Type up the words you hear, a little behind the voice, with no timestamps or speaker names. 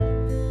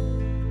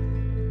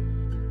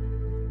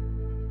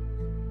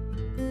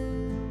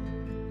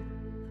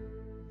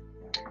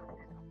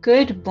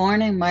Good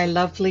morning, my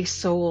lovely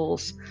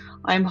souls.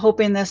 I'm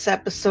hoping this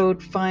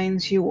episode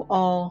finds you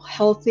all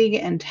healthy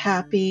and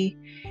happy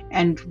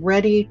and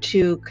ready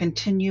to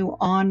continue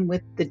on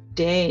with the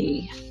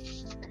day.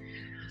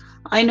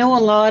 I know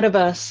a lot of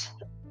us,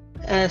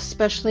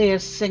 especially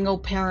as single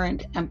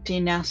parent empty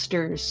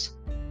nesters,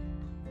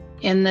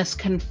 in this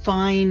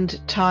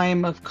confined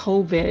time of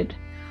COVID,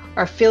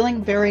 are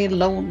feeling very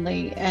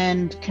lonely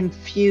and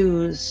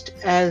confused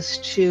as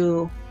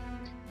to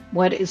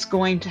what is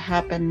going to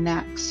happen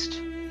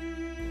next.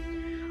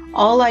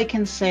 All I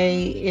can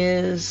say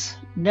is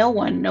no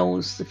one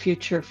knows the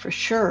future for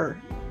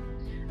sure.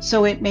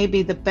 So it may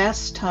be the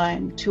best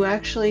time to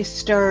actually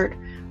start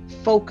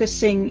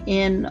focusing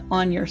in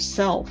on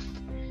yourself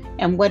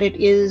and what it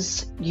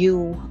is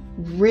you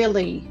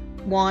really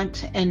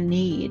want and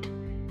need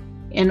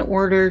in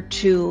order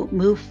to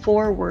move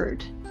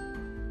forward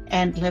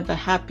and live a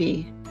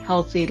happy,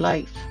 healthy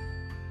life.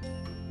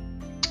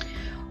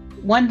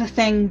 One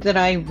thing that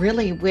I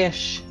really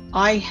wish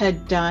I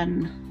had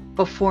done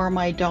before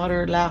my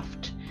daughter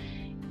left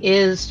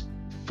is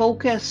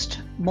focused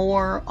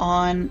more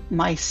on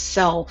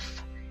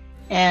myself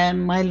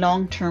and my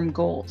long-term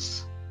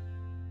goals.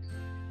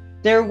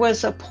 There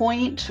was a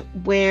point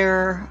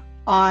where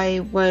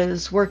I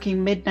was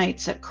working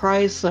midnights at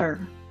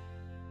Chrysler,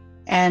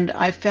 and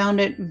I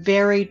found it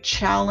very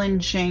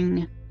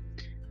challenging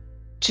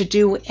to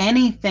do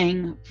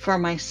anything for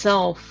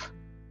myself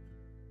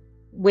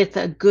with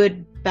a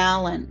good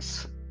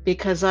balance,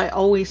 because I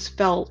always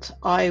felt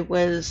I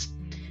was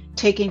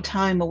taking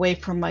time away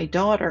from my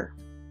daughter.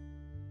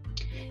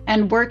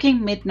 And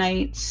working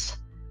midnights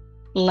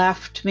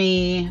left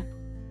me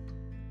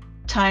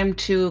time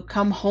to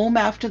come home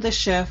after the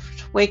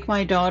shift, wake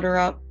my daughter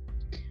up,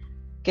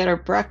 get her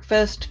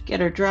breakfast, get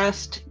her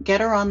dressed,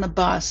 get her on the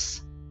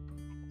bus.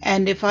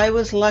 And if I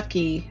was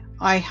lucky,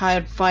 I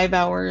had 5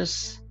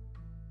 hours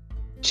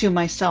to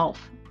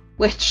myself,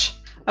 which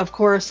of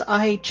course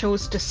I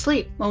chose to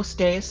sleep most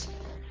days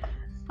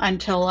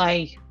until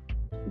I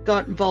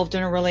got involved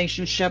in a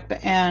relationship,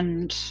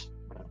 and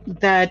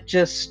that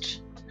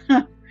just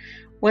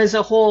was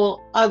a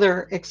whole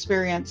other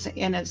experience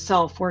in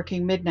itself,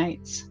 working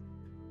midnights.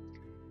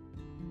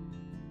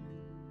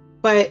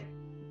 But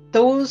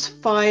those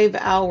 5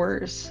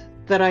 hours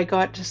that I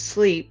got to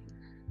sleep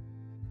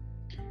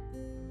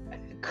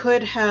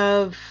could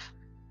have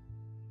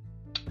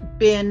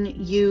been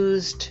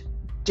used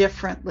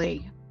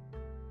differently.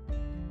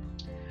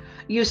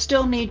 You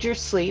still need your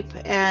sleep,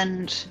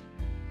 and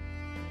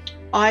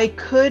I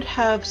could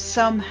have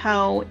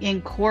somehow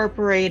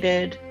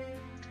incorporated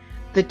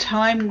the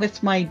time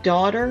with my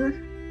daughter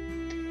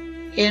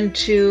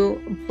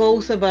into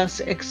both of us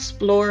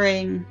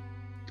exploring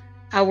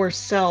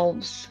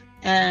ourselves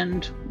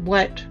and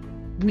what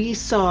we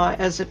saw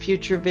as a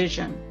future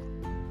vision.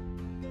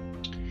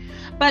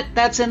 But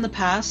that's in the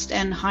past,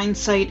 and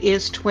hindsight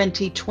is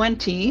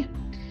 2020.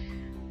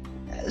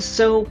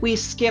 So we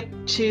skip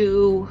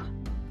to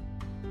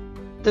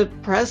the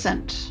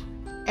present,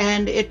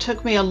 and it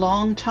took me a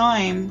long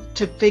time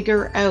to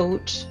figure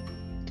out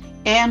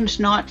and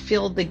not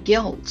feel the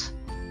guilt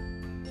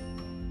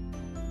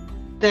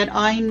that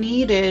I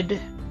needed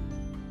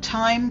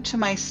time to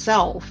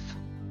myself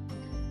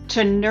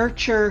to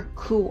nurture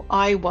who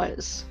I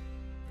was.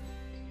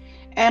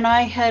 And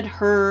I had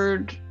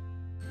heard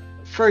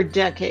for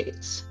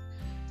decades,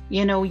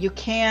 you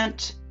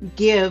can't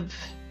give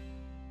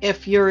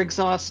if you're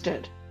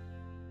exhausted.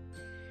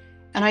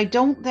 And I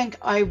don't think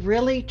I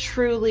really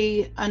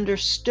truly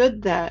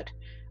understood that,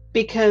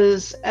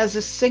 because as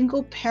a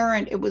single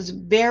parent, it was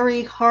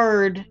very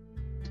hard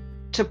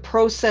to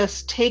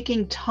process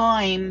taking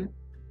time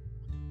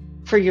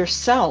for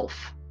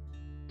yourself,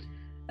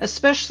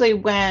 especially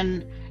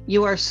when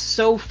you are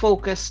so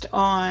focused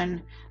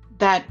on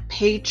that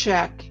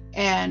paycheck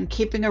and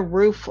keeping a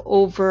roof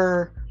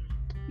over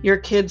your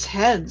kids'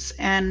 heads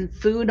and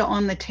food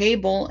on the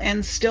table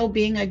and still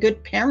being a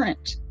good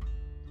parent.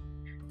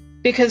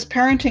 Because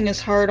parenting is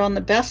hard on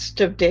the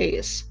best of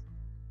days.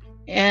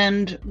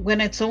 And when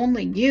it's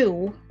only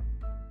you,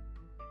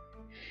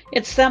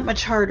 it's that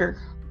much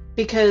harder,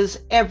 because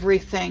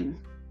everything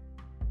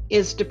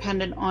is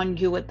dependent on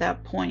you at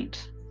that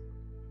point.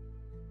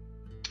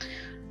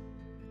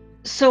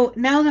 So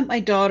now that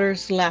my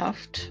daughter's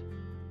left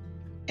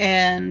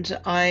and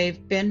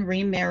I've been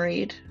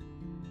remarried,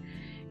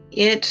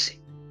 it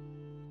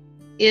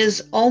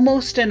is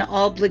almost an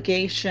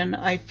obligation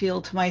I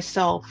feel to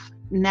myself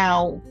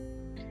now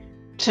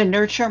to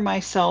nurture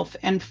myself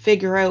and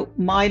figure out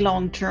my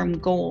long-term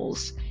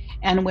goals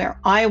and where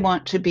I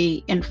want to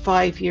be in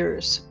 5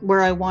 years, where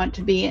I want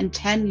to be in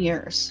 10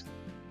 years.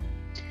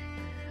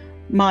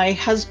 My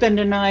husband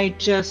and I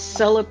just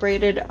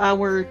celebrated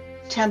our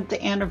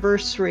 10th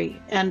anniversary,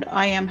 and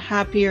I am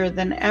happier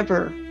than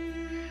ever.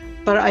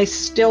 But I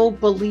still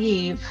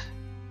believe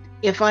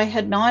if I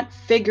had not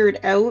figured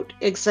out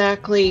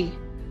exactly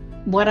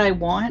what I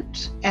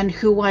want and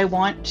who I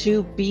want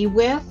to be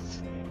with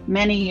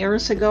many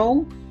years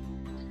ago,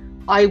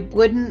 I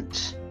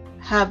wouldn't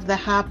have the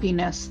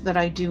happiness that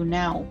I do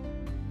now.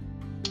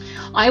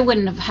 I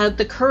wouldn't have had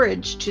the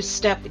courage to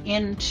step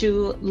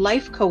into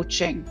life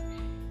coaching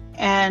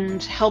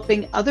and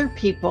helping other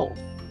people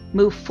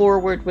move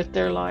forward with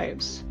their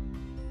lives.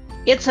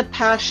 It's a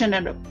passion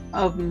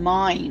of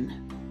mine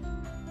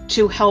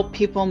to help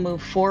people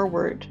move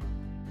forward,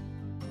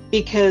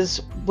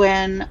 because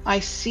when I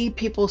see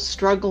people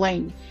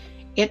struggling,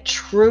 it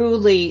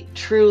truly,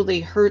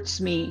 truly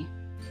hurts me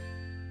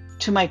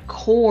to my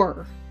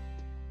core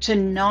to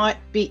not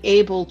be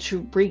able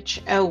to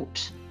reach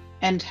out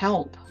and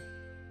help.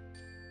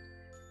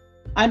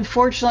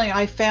 Unfortunately,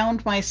 I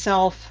found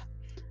myself,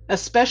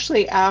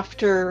 especially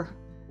after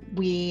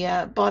we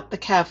bought the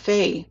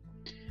cafe,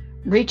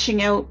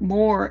 reaching out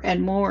more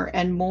and more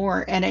and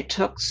more, and it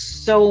took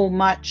so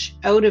much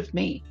out of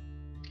me,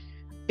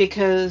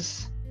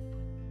 because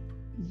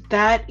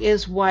that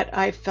is what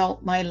I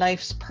felt my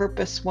life's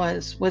purpose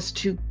was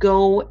to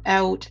go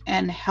out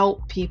and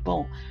help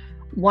people,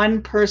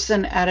 one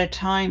person at a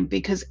time,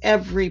 because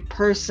every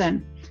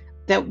person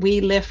that we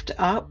lift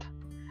up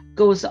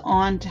goes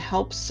on to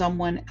help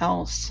someone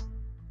else.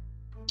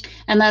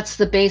 And that's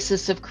the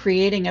basis of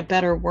creating a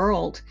better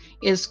world,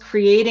 is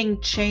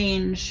creating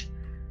change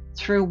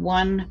through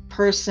one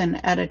person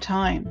at a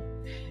time.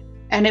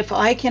 And if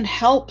I can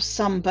help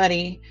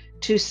somebody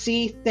to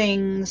see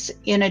things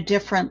in a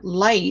different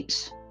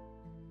light,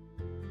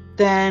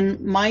 then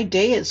my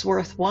day is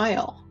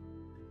worthwhile.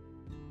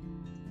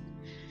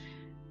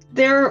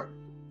 There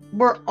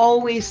were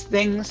always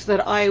things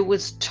that I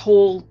was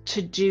told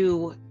to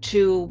do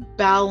to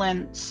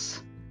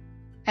balance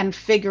and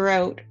figure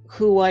out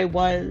who I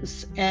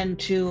was and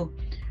to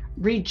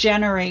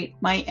regenerate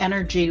my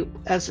energy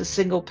as a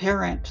single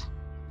parent.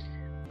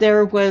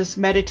 There was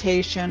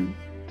meditation,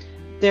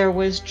 there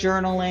was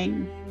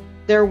journaling,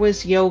 there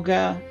was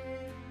yoga.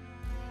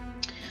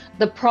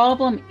 The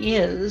problem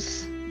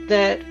is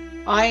that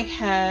I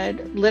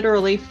had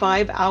literally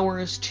 5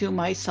 hours to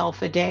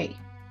myself a day,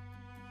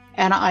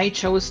 and I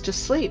chose to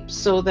sleep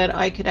so that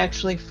I could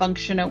actually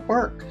function at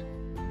work.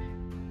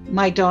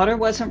 My daughter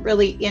wasn't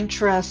really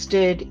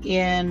interested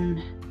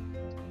in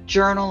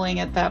journaling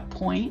at that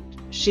point.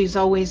 She's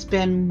always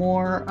been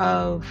more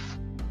of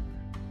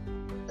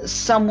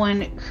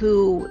someone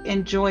who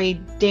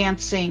enjoyed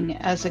dancing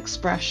as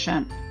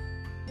expression.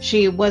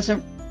 She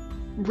wasn't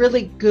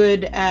really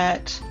good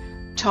at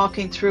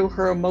talking through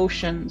her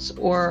emotions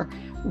or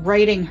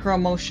writing her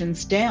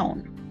emotions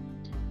down.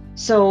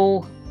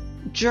 So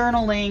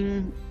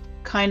journaling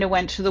kind of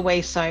went to the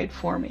wayside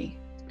for me.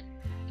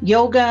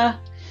 Yoga,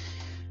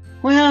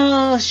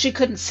 well, she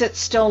couldn't sit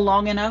still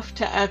long enough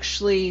to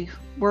actually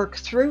work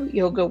through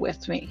yoga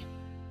with me.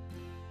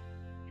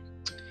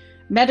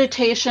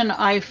 Meditation,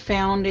 I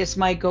found, is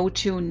my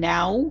go-to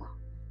now,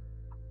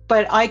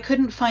 but I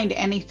couldn't find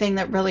anything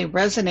that really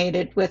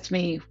resonated with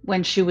me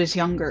when she was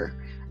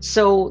younger.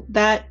 So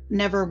that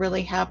never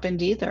really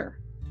happened either.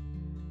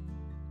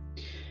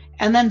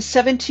 And then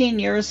 17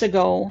 years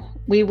ago,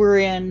 we were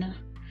in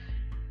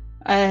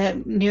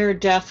a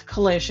near-death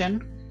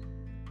collision,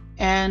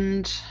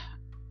 and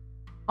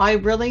I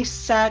really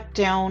sat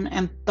down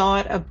and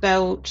thought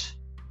about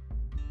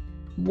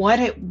what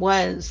it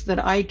was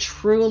that I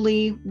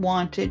truly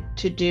wanted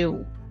to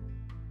do.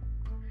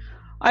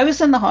 I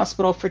was in the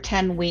hospital for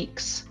 10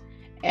 weeks,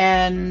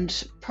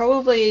 and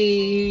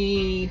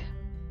probably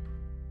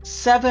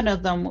 7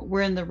 of them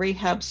were in the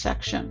rehab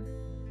section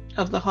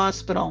of the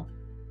hospital.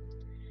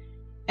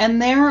 And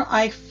there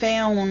I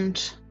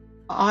found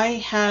I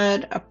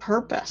had a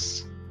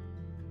purpose.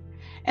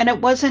 And it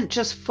wasn't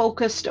just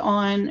focused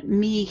on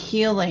me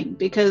healing,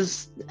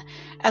 because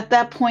at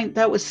that point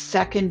that was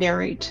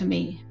secondary to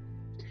me,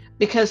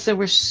 because there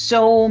were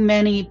so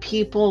many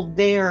people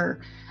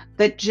there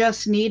that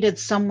just needed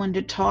someone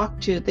to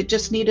talk to, that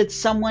just needed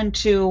someone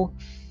to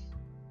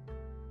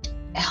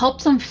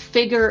help them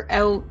figure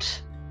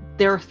out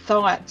their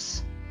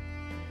thoughts.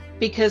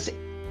 Because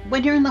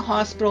when you're in the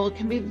hospital, it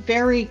can be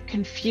very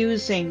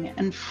confusing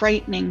and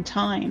frightening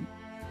time.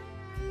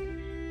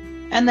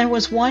 And there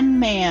was one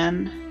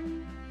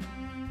man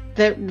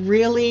that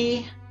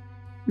really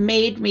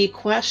made me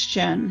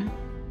question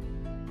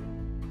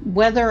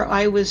whether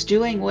I was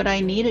doing what I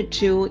needed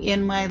to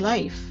in my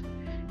life.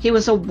 He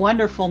was a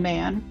wonderful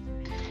man.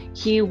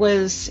 He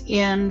was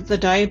in the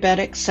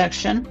diabetic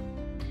section,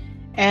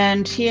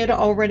 and he had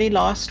already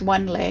lost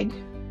one leg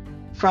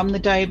from the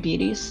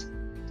diabetes.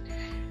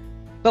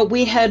 But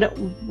we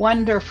had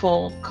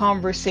wonderful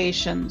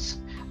conversations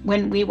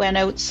when we went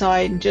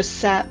outside and just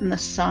sat in the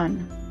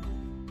sun.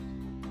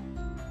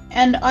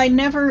 And I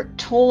never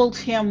told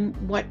him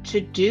what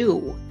to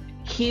do.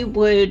 He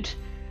would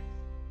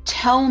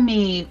tell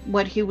me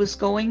what he was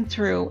going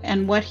through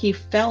and what he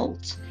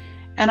felt,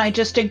 and I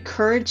just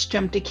encouraged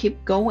him to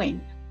keep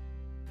going.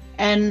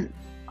 And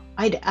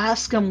I'd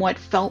ask him what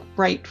felt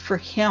right for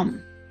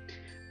him,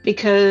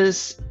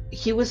 because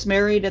he was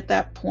married at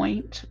that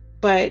point,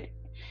 but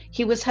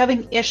he was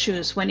having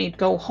issues when he'd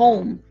go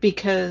home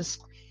because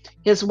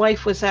his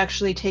wife was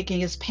actually taking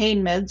his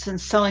pain meds and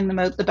selling them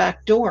out the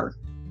back door.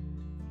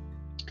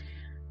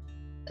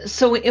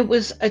 So it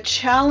was a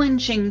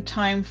challenging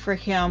time for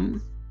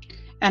him.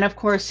 And of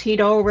course,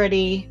 he'd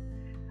already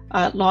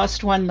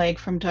lost one leg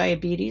from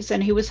diabetes,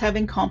 and he was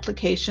having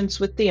complications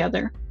with the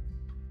other.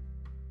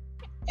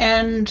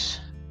 And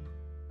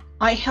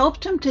I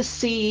helped him to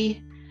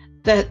see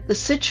that the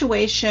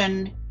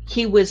situation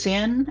he was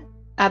in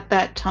at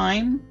that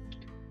time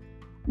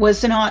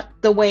was not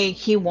the way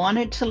he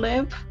wanted to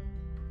live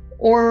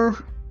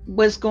or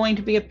was going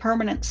to be a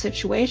permanent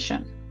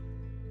situation.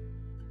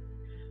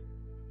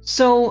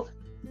 So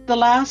the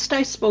last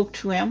I spoke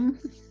to him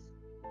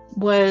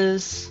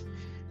was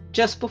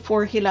just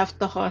before he left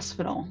the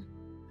hospital.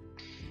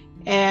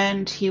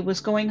 And he was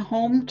going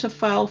home to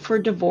file for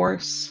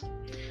divorce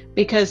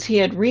because he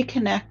had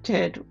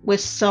reconnected with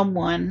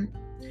someone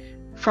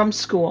from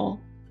school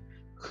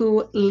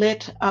who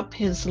lit up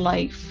his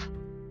life,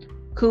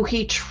 who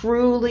he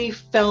truly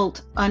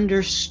felt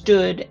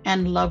understood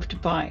and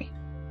loved by.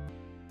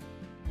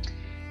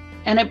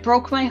 And it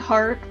broke my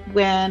heart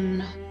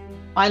when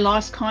I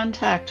lost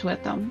contact with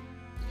him.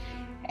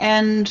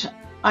 And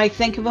I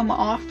think of him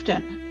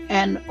often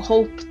and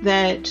hope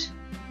that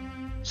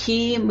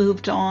he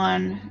moved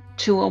on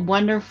to a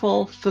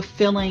wonderful,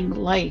 fulfilling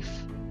life,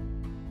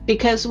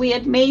 because we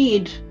had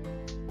made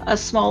a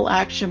small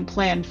action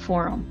plan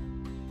for him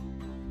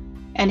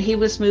and he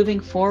was moving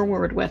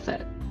forward with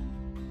it.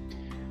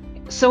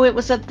 So it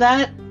was at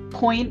that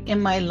point in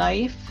my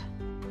life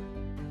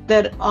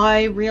that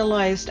I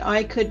realized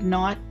I could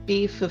not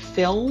be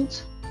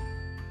fulfilled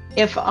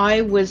if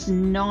I was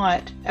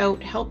not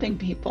out helping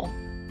people.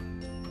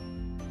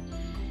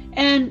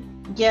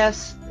 And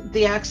yes,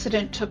 the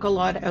accident took a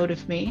lot out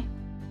of me,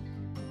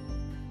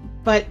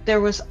 but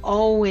there was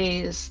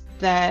always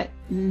that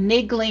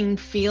niggling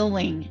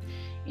feeling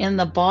in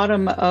the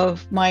bottom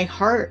of my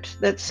heart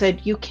that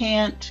said, you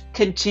can't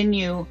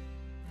continue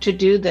to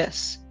do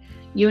this.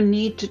 You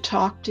need to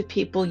talk to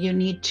people. You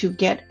need to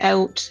get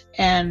out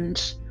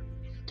and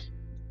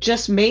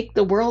just make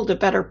the world a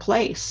better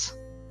place.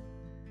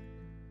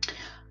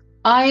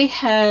 I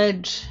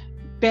had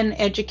been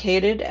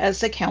educated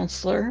as a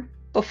counselor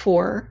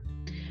before,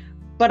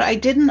 but I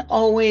didn't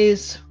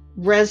always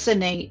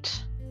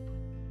resonate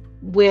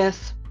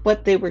with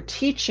what they were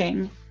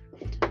teaching,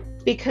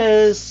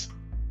 because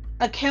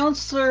a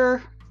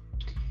counselor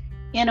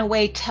in a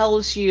way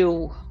tells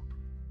you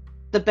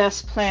the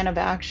best plan of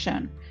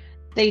action.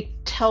 They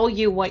tell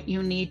you what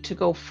you need to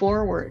go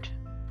forward.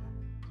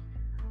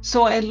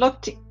 So I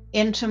looked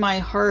into my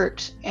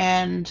heart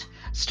and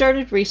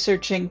started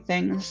researching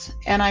things,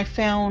 and I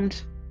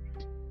found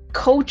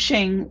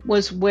coaching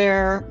was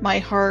where my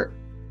heart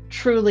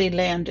truly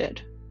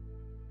landed.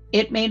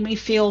 It made me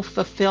feel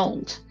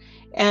fulfilled.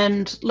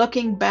 And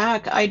looking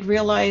back, I'd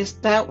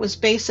realized that was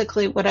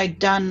basically what I'd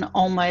done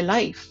all my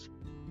life,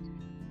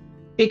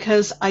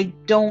 because I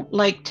don't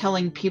like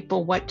telling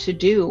people what to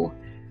do,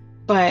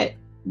 but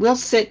we'll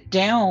sit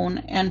down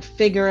and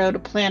figure out a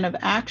plan of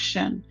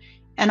action,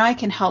 and I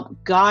can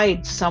help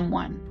guide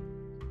someone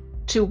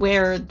to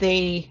where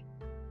they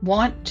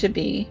want to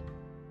be.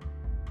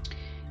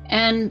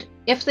 And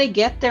if they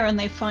get there and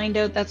they find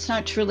out that's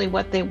not truly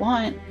what they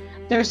want,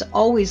 there's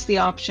always the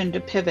option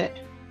to pivot.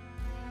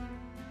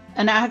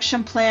 An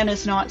action plan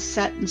is not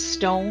set in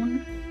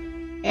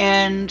stone,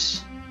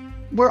 and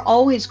we're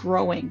always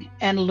growing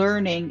and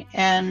learning,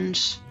 and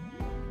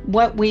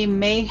what we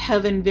may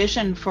have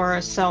envisioned for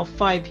ourselves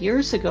 5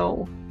 years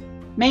ago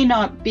may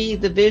not be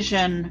the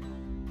vision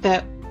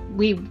that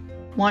we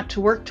want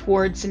to work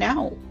towards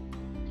now.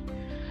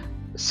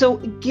 So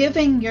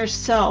giving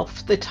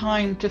yourself the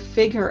time to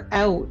figure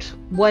out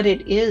what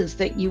it is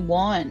that you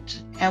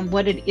want and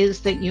what it is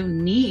that you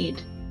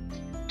need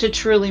to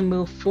truly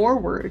move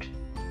forward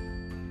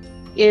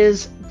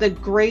is the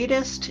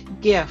greatest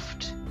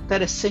gift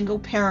that a single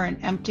parent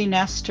empty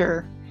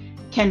nester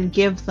can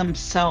give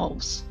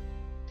themselves.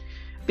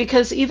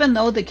 Because even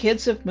though the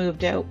kids have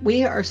moved out,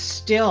 we are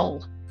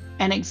still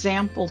an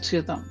example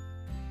to them.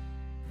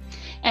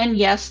 And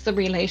yes, the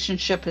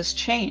relationship has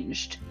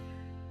changed.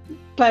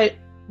 But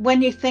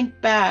when you think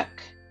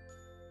back,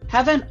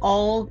 haven't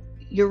all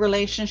your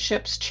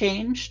relationships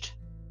changed?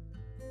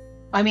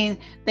 I mean,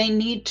 they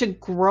need to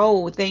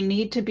grow, they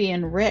need to be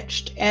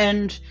enriched.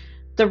 And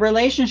the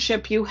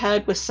relationship you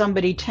had with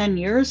somebody 10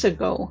 years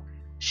ago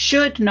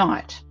should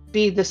not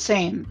be the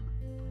same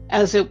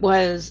as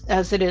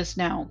it is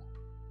now.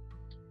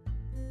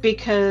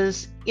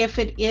 Because if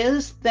it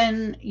is,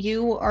 then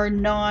you are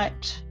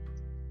not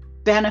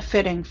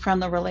benefiting from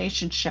the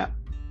relationship.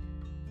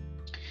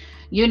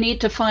 You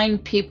need to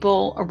find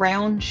people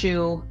around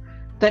you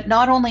that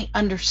not only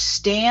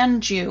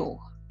understand you,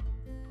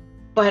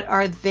 but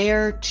are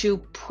there to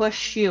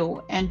push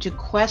you and to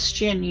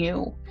question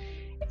you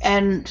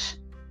and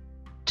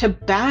to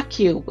back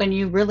you when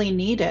you really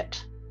need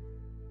it.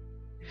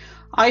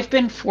 I've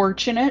been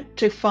fortunate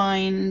to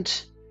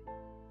find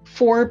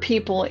 4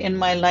 people in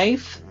my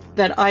life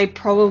that I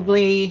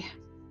probably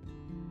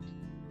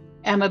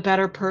am a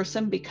better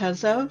person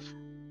because of.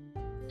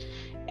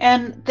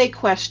 And they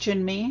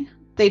question me,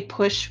 they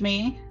push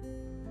me,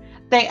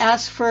 they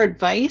ask for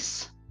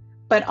advice,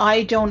 but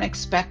I don't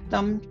expect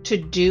them to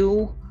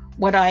do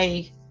what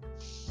I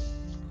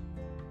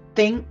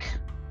think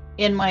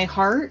in my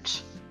heart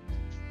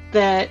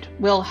that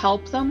will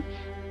help them.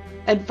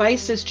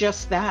 Advice is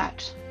just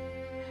that.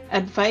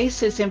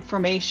 Advice is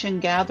information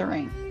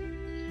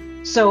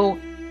gathering. So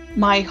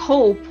my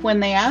hope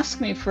when they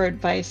ask me for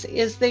advice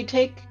is they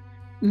take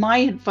my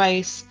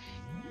advice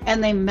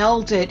and they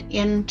meld it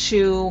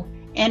into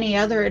any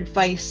other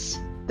advice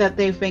that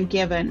they've been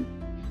given.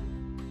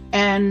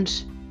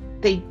 And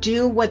they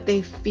do what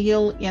they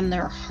feel in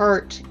their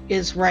heart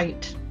is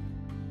right.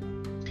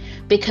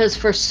 Because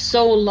for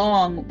so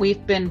long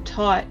we've been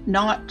taught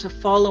not to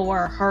follow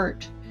our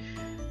heart.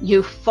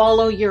 You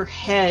follow your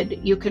head,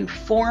 you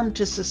conform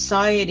to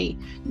society,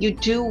 you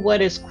do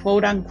what is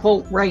quote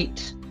unquote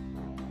right.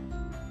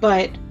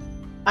 But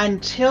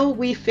until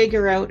we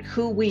figure out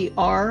who we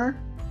are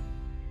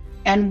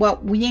and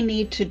what we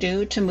need to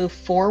do to move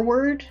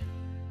forward,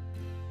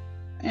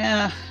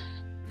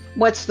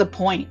 what's the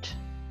point,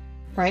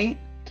 right?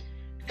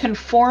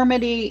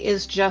 Conformity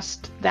is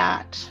just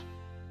that.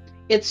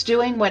 It's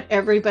doing what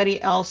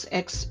everybody else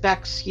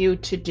expects you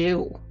to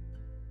do.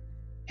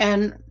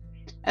 And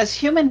as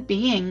human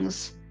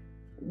beings,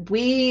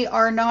 we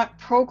are not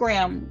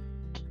programmed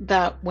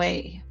that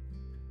way.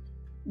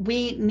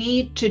 We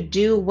need to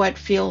do what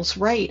feels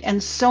right.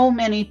 And so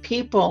many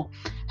people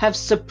have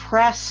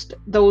suppressed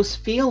those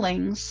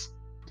feelings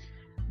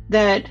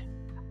that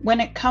when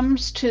it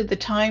comes to the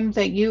time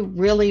that you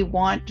really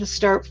want to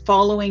start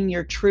following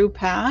your true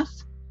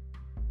path,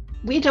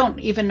 we don't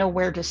even know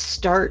where to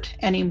start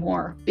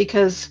anymore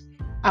because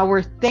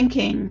our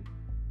thinking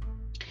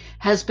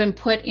has been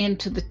put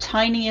into the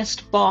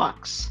tiniest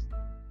box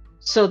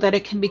so that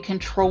it can be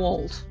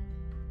controlled.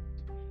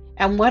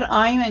 And what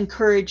I'm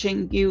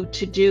encouraging you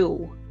to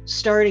do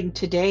starting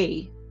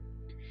today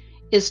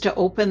is to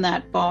open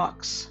that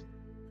box.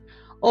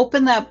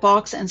 Open that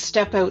box and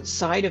step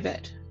outside of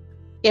it.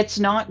 It's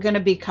not going to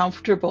be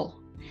comfortable,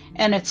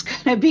 and it's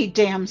going to be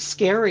damn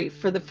scary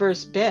for the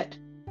first bit.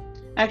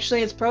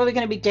 Actually, it's probably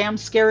going to be damn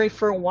scary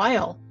for a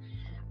while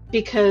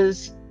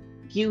because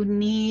you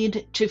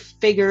need to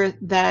figure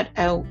that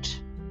out.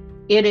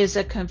 It is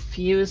a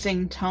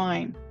confusing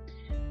time,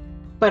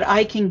 but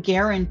I can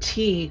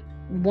guarantee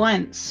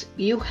once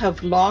you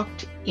have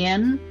locked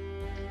in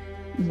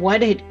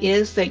what it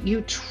is that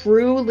you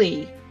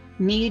truly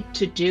need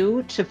to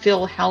do to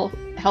feel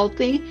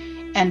healthy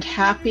and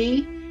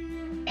happy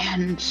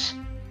and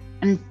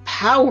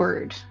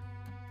empowered,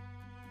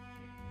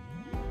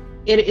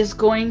 it is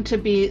going to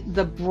be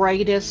the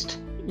brightest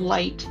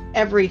light.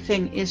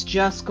 Everything is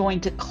just going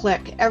to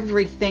click.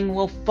 Everything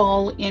will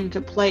fall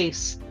into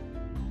place.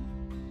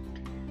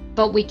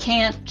 But we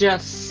can't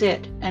just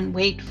sit and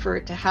wait for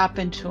it to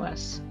happen to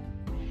us.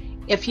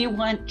 If you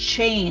want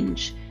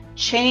change,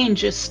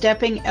 change is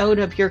stepping out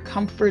of your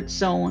comfort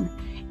zone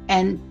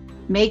and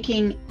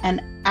making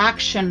an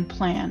action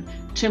plan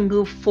to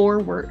move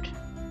forward.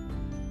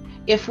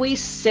 If we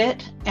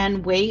sit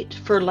and wait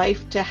for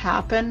life to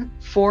happen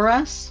for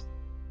us,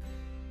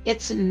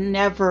 it's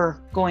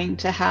never going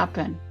to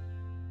happen.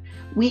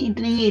 We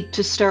need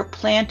to start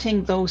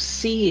planting those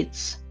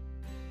seeds.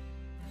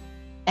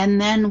 And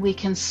then we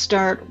can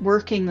start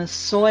working the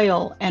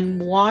soil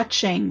and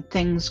watching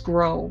things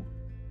grow.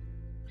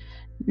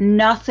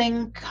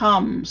 Nothing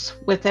comes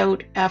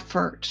without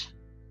effort.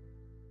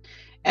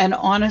 And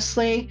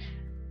honestly,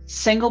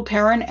 single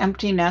parent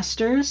empty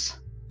nesters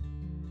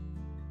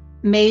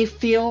may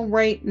feel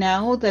right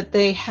now that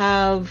they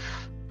have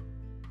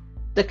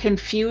the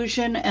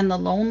confusion and the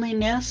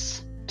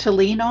loneliness to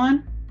lean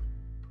on,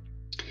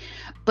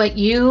 but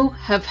you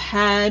have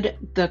had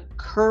the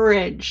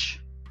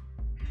courage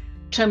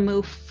to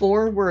move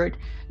forward.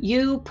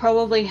 You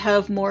probably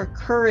have more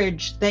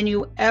courage than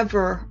you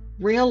ever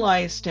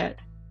realized it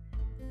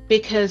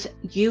because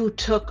you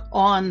took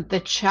on the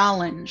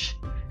challenge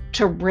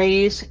to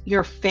raise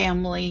your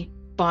family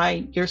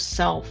by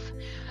yourself.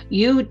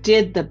 You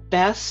did the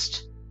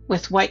best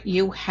with what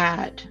you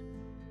had.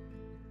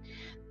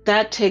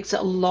 That takes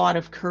a lot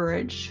of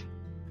courage.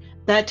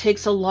 That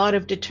takes a lot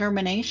of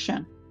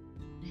determination.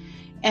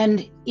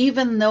 And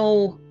even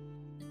though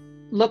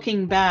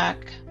looking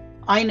back,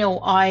 I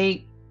know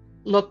I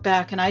look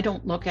back and I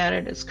don't look at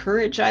it as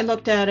courage. I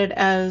looked at it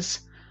as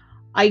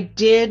I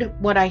did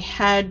what I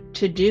had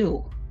to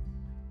do.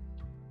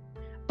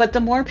 But the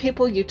more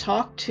people you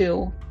talk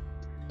to,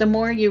 the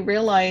more you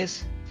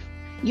realize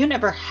you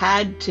never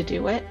had to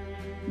do it.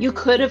 You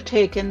could have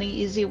taken the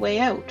easy way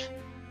out,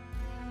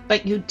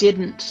 but you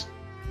didn't.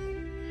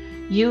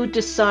 You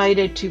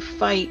decided to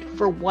fight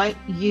for what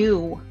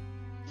you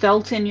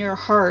felt in your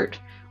heart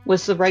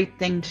was the right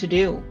thing to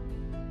do.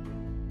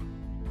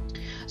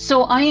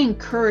 So I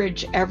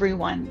encourage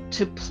everyone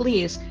to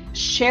please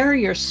share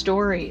your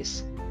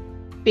stories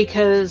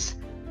because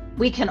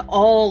we can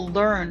all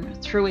learn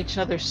through each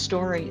other's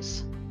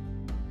stories.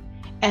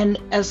 And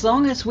as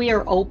long as we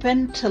are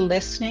open to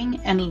listening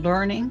and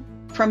learning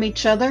from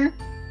each other,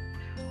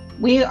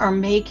 we are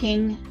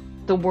making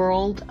the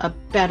world a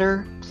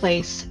better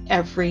place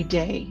every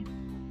day.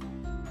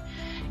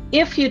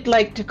 If you'd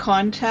like to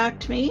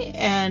contact me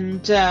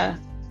and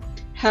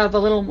have a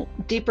little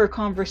deeper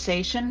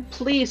conversation,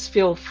 please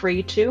feel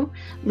free to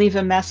leave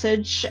a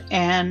message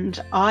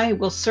and I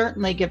will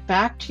certainly get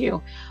back to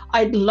you.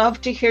 I'd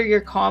love to hear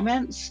your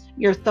comments,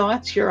 your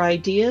thoughts, your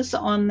ideas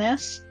on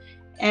this.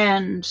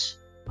 And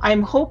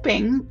I'm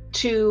hoping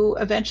to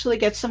eventually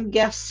get some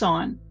guests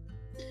on.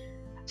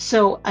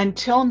 So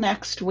until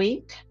next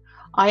week,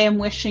 I am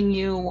wishing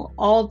you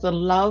all the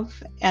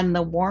love and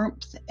the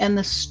warmth and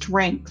the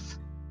strength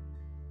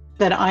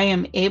that I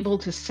am able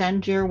to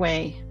send your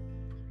way.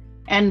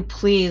 And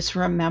please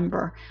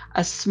remember,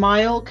 a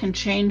smile can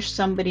change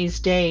somebody's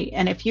day.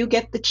 And if you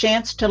get the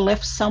chance to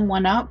lift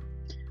someone up,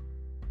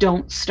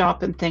 don't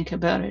stop and think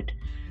about it.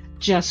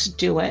 Just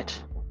do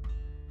it.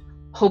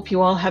 Hope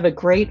you all have a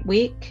great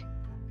week.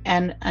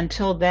 And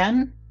until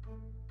then,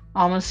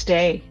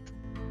 namaste.